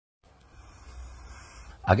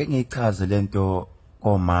ake ngichaze lento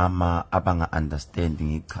komama abanga understanding,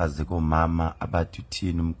 ngichaze komama abathi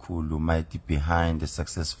uthini umkhulu might behind a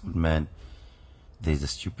successful man there's a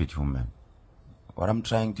stupid woman. What I'm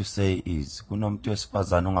trying to say is kunomuntu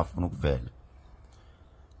wesifazana ongafuna ukuvela,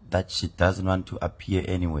 that she doesn't want to appear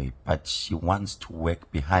anyway, but she wants to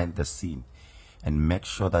work behind the scene and make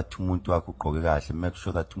sure that umuntu wakhe ugqoke kahle, make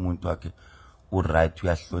sure that umuntu wakhe uright,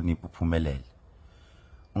 uyahlonipha, uphumelele.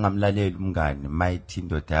 Ungamlaleli umngane might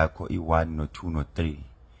indoda yakho i1 no 2 no 3,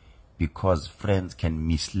 because friends can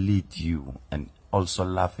mislead you and also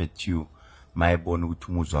laugh at you mayibona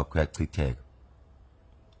ukuthi umuzwa wakho uyachitheka.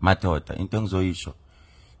 Madoda, into engizoyisho,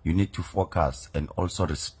 you need to focus and also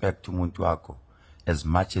respect umuntu wakho as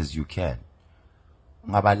much as you can.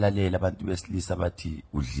 Ungabalaleli abantu besilisa bathi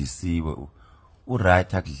udlisiwe,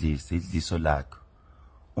 uright akudlise idliso lakho.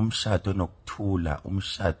 Umshado nokuthula,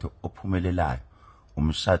 umshado ophumelelayo,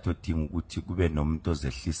 umshado odinga ukuthi kube nomuntu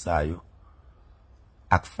ozehlisayo.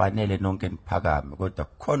 Akufanele nonke niphakame, kodwa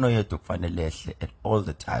khona yedwa kufanele ehle at all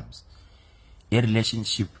the times. A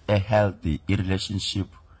relationship a healthy, a relationship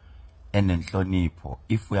enenhlonipho,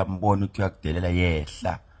 if uyambona ukuthi uyakudelela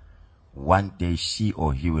yehla, one day she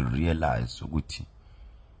or he will realize ukuthi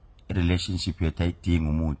a relationship yethu ayidingi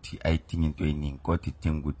umuthi, ayidingi into eningi, kodwa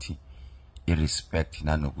idinga ukuthi irespect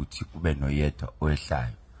nanokuthi kube noyedwa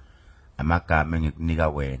oyehlayo. Amagama engikunika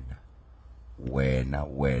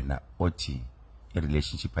wena othi a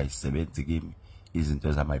relationship ayisebenzi kimi,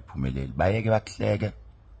 izinto zamayiphumeleli, bayeke bakuhleke,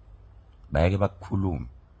 bayeke bakukhuluma.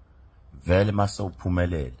 Vele mase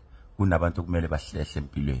uphumelele kunabantu kumele bahlehle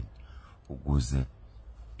empilweni ukuze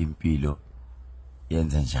impilo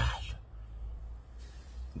yenze njalo.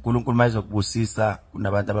 uNkulunkulu mayezokubusisa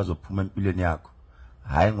kunabantu abazophuma empilweni yakho,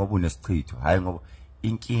 hayi ngoba unesichitho, hayi ngoba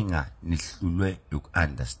inkinga nihlulwe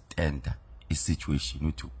ukunderstand isituation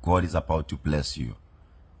ukuthi God is about to bless you.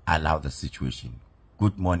 Allow the situation.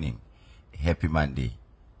 Good morning, happy Monday,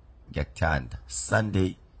 ngiyakuthanda.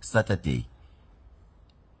 Sunday, Saturday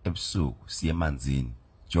ebusuku siye emanzini.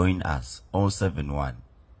 Join us 071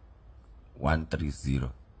 130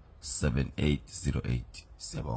 7808.